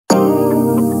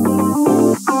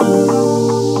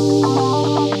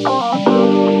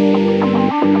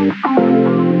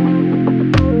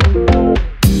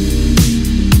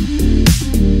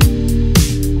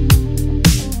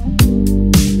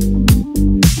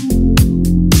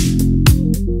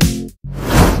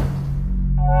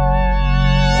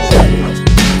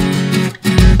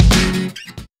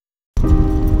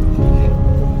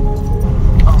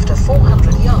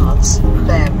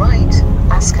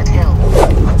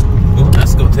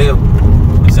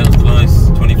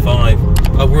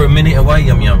minute away,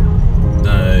 Yum Yum.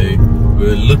 So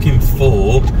we're looking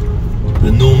for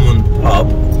the Norman pub,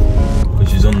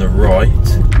 which is on the right.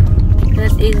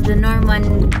 That is the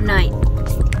Norman Knight.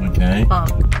 Okay.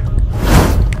 Pub.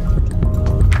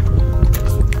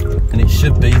 And it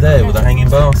should be there with a hanging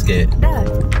basket.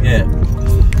 There. Yeah.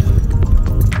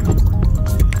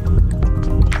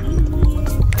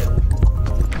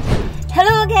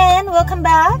 Hello again, welcome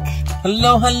back.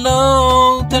 Hello,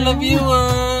 hello,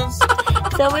 televiewers.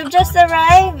 So we've just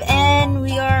arrived and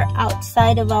we are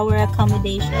outside of our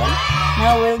accommodation.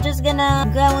 Now we're just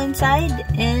gonna go inside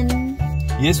and...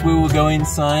 Yes, we will go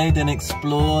inside and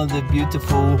explore the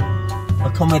beautiful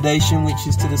accommodation which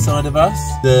is to the side of us.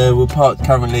 We're parked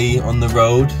currently on the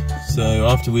road, so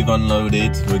after we've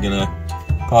unloaded we're gonna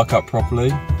park up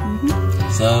properly.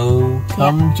 So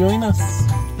come join us.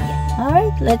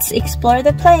 Alright, let's explore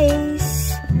the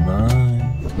place. Bye.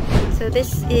 So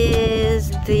this is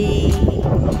the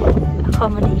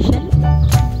accommodation.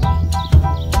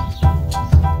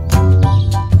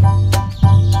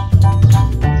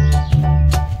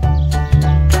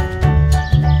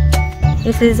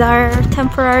 This is our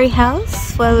temporary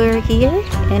house while we're here,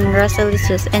 and Russell is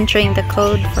just entering the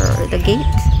code for the gate.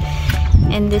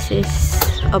 And this is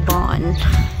a bond.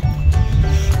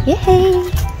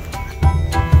 Yay!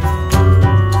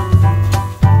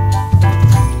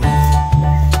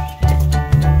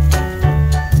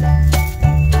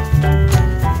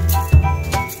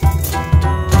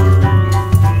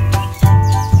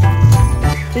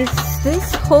 Is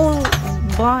this whole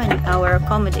barn our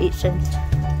accommodation?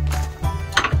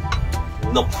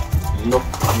 No.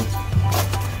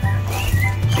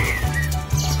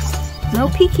 No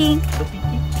peeking.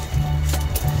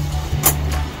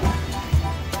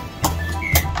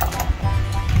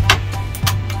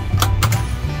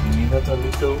 We got a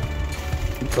little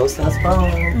close-house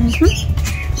barn.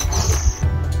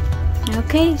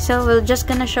 Okay, so we're just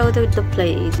gonna show the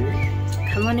place.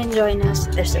 Come on and join us.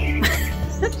 There's a...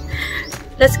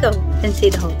 Let's go and see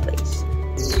the whole place.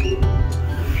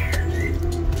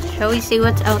 Shall we see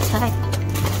what's outside?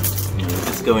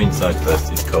 Let's go inside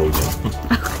first, it's cold.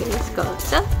 Okay, let's go.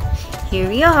 So, here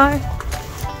we are.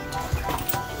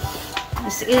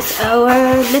 This is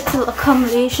our little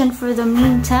accommodation for the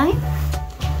meantime.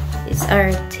 It's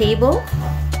our table.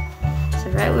 So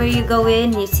right where you go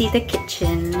in, you see the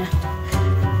kitchen.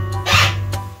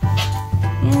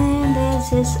 And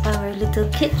this is our little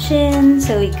kitchen.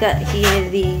 So we got here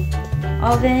the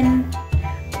oven,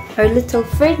 our little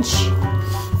fridge.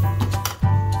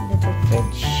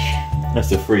 That's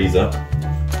the freezer.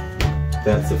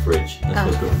 That's the fridge.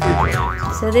 Let's look at the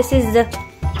fridge. So this is the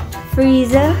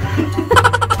freezer.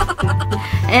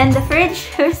 And the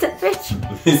fridge. Where's the fridge?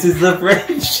 This is the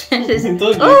fridge.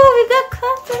 Oh, we got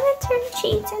complimentary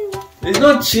cheese in there. It's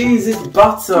not cheese, it's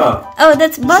butter. Oh,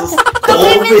 that's butter.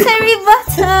 Complimentary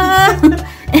butter.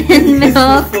 And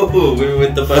milk. Oh, we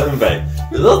went the phone back.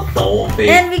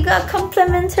 And we got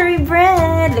complimentary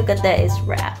bread. Look at that, it's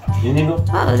wrapped.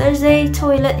 Oh, there's a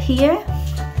toilet here.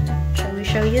 Shall we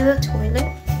show you the toilet?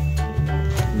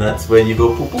 That's where you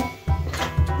go poo poo.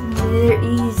 There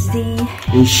is the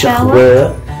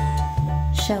shower.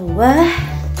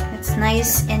 It's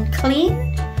nice and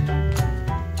clean.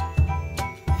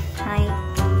 Hi.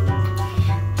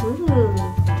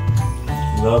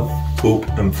 Ooh. Love, hope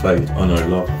and faith. Oh no,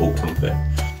 love, hope and faith.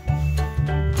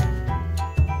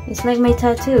 It's like my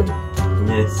tattoo.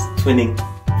 Yes, twinning.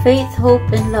 Faith,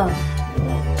 hope, and love.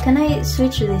 Can I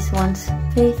switch this once?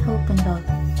 Faith, hope, and love.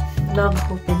 Love,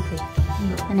 hope, and faith.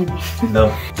 No. Anyway. No,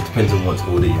 it depends on what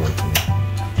order you want to do.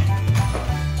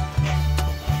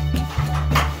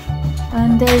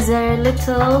 And there's a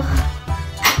little,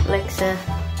 like a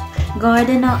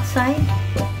garden outside.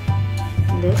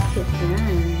 Look at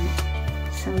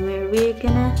that. Somewhere we're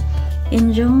gonna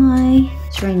enjoy.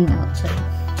 It's raining outside.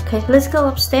 Okay, let's go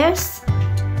upstairs.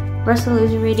 Russell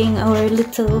is reading our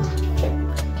little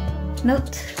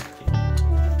note.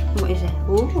 What is it?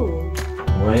 Ooh.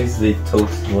 Why is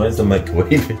the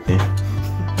microwave in here?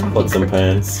 Pots and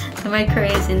pans. The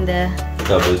microwave is in the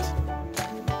Cupboard.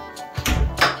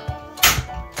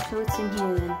 So what's in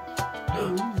here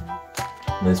then?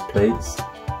 There's plates.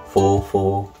 Four.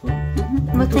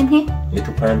 What's in here?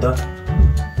 Little panda.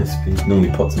 This is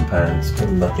normally pots and pans.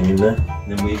 There's nothing in there.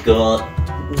 Then we got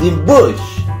the bush.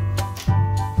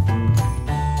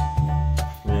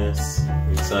 Yes.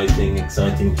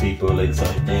 Exciting people,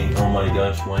 exciting. Oh my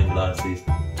gosh, wine glasses.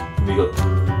 We got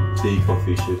tea,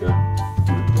 coffee, sugar.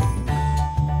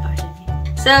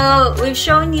 So we've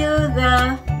shown you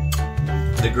the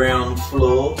ground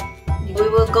floor. We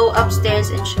will go upstairs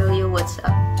and show you what's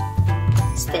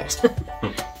upstairs.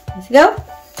 Let's go.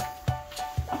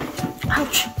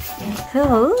 Ouch!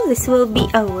 So this will be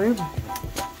our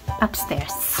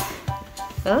upstairs.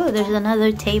 Oh, there's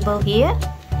another table here.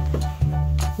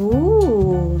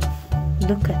 Ooh,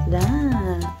 look at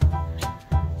that.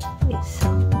 It's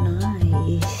so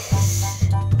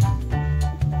nice.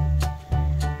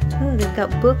 Oh, they've got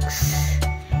books,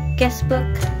 guest book.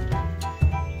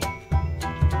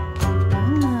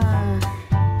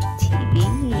 TV.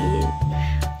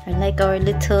 I like our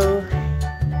little,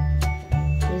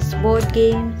 there's board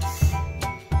games,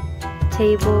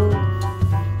 table,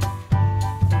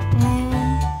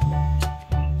 and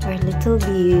our little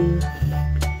view.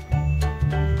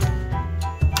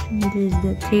 And this is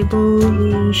the table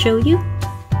we show you,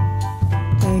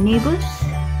 our neighbors.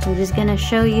 We're just gonna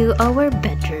show you our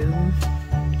bedroom.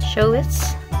 Show it.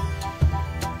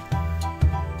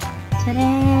 Ta-da!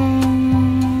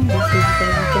 This is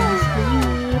where we're gonna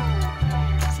sleep.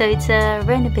 So it's a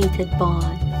renovated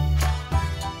barn.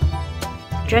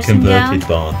 Dressing Converted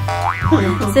gown.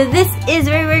 barn. So this is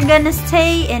where we're gonna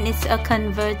stay, and it's a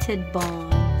converted barn.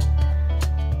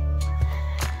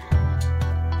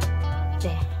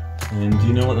 There. And do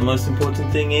you know what the most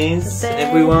important thing is, The bed.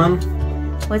 everyone?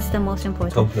 What's the most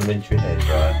important? Complimentary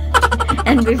hairdryer.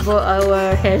 And we bought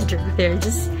our hairdryer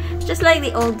just like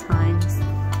the old times.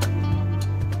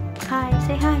 Hi,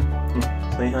 say hi.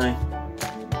 Say hi.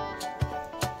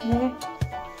 There.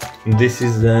 And this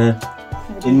is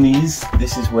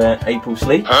this is where April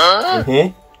sleeps. In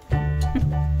here.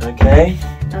 Okay.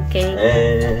 Okay.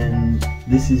 And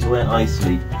this is where I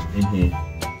sleep. In here.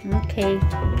 Okay.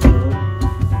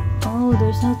 Oh,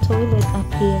 there's no toilet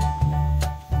up here.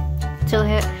 So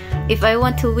if I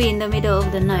want to wee in the middle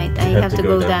of the night, I have to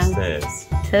go down. downstairs.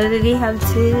 So we have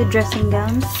 2 dressing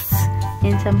gowns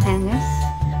and some hangers.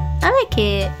 I like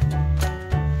it.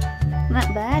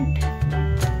 Not bad.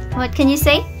 What can you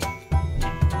say?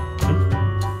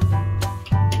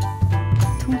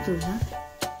 Don't do that.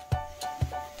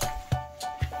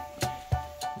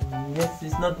 Yes,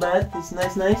 it's not bad. It's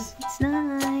nice. It's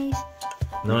nice.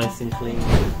 Nice and clean.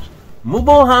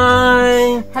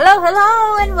 Mubohay!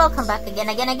 Hello, and welcome back again.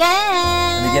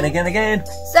 And again.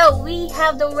 So we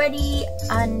have already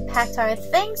unpacked our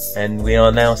things. And we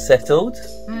are now settled.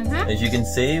 Mm-hmm. As you can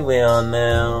see, we are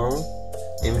now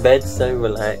in bed, so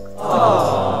relaxed.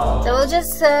 So we'll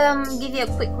just give you a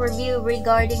quick review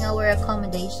regarding our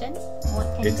accommodation.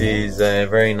 What can you It say? is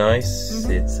very nice.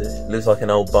 It looks like an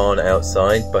old barn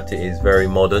outside, but it is very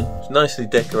modern. It's nicely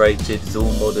decorated. It's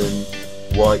all modern,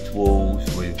 white walls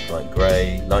with like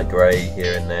light grey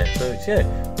here and there. So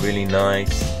it's really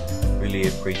nice. Really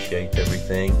appreciate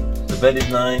everything. The bed is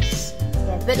nice.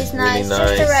 Yeah, the bed is Really nice,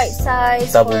 just the right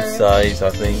size. Double for... size, I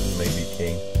think, maybe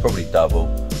king. Probably double.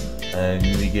 And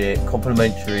we get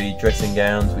complimentary dressing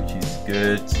gowns, which is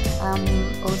good.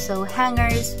 Also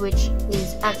hangers, which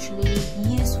is actually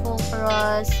useful for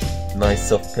us. Nice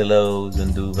soft pillows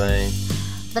and duvet.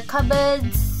 The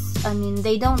cupboards, I mean,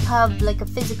 they don't have like a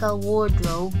physical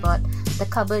wardrobe, but the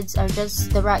cupboards are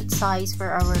just the right size for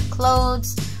our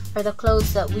clothes, for the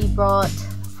clothes that we brought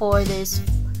for this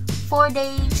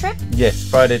 4-day trip. Yes,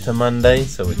 Friday to Monday,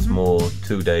 so it's more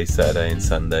 2 days, Saturday and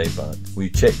Sunday, but we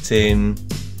checked in.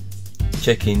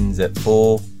 Check-in's at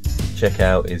 4,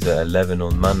 checkout is at 11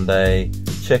 on Monday.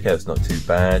 Checkout's not too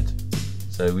bad,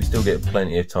 so we still get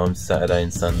plenty of time Saturday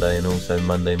and Sunday, and also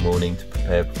Monday morning to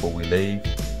prepare before we leave.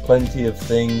 Plenty of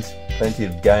things, plenty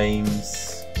of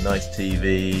games, nice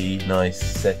TV, nice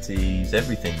settees,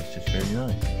 everything's just really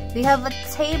nice. We have a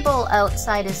table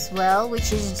outside as well,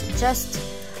 which is just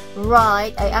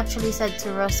right. I actually said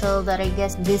to Russell that I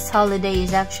guess this holiday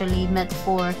is actually meant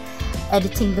for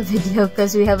editing the video,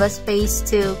 because we have a space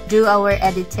to do our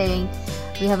editing.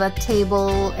 We have a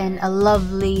table and a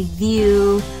lovely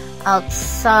view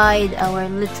outside our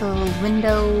little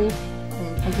window.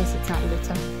 I guess it's not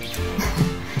little.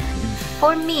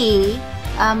 For me,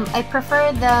 I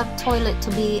prefer the toilet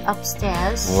to be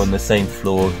upstairs. We're on the same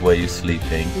floor as where you're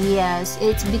sleeping. Yes,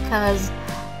 it's because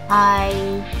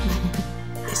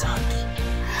It's hot.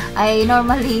 I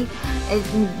normally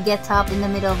get up in the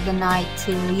middle of the night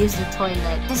to use the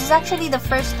toilet. This is actually the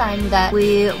first time that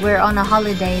we're on a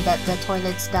holiday that the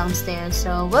toilet's downstairs,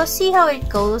 so we'll see how it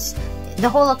goes. The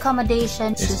whole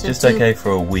accommodation It's just okay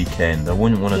for a weekend. I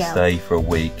wouldn't want to stay for a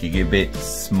week. You get a bit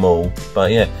small,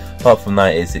 but yeah, apart from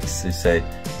that, it's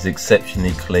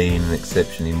exceptionally clean and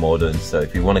exceptionally modern. So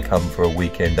if you want to come for a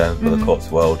weekend down to the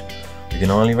Cotswold, you can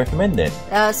highly recommend it.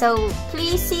 So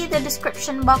please see the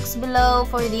description box below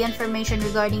for the information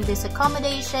regarding this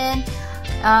accommodation.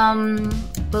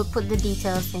 We'll put the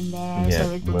details in there, so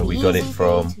it will where be we easy got it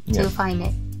from. to find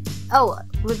it. Oh,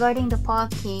 regarding the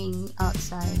parking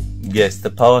outside. Yes, the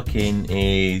parking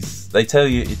is. It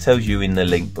tells you in the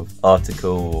link of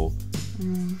article or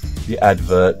the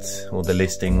advert or the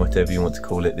listing, whatever you want to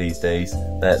call it these days,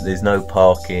 that there's no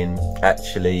parking.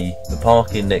 Actually, the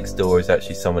parking next door is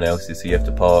actually someone else's, so you have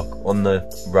to park on the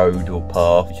road or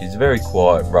path, which is a very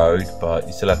quiet road, but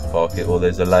you still have to park it, or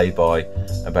there's a lay-by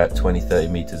about 20-30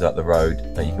 metres up the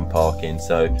road that you can park in.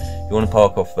 So if you want to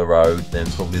park off the road, then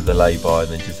probably the lay-by,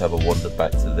 and then just have a wander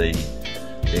back to the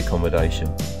accommodation.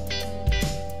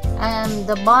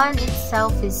 The barn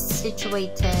itself is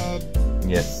situated,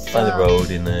 yes, by the road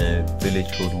in a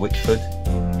village called Whichford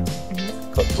in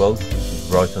Cotswold, which is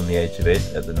right on the edge of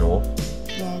it at the north.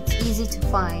 Yeah, it's easy to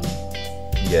find.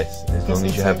 Yes, as long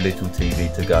as you have little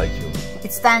TV to guide you.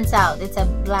 It stands out. It's a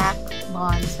black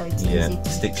barn, so it's easy it to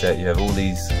sticks out. You have all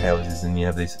these houses and you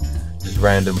have this just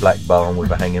random black barn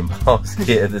with a hanging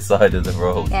basket at the side of the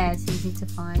road. Yeah, it's easy to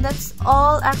find. That's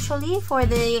all actually for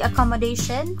the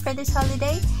accommodation for this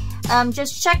holiday.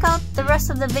 Just check out the rest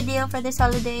of the video for this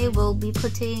holiday. We'll be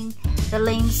putting the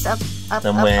links up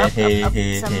somewhere around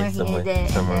here.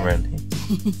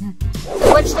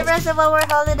 Watch the rest of our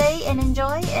holiday and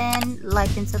enjoy, and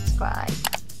like and subscribe.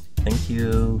 Thank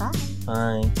you.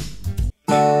 Bye.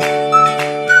 Bye.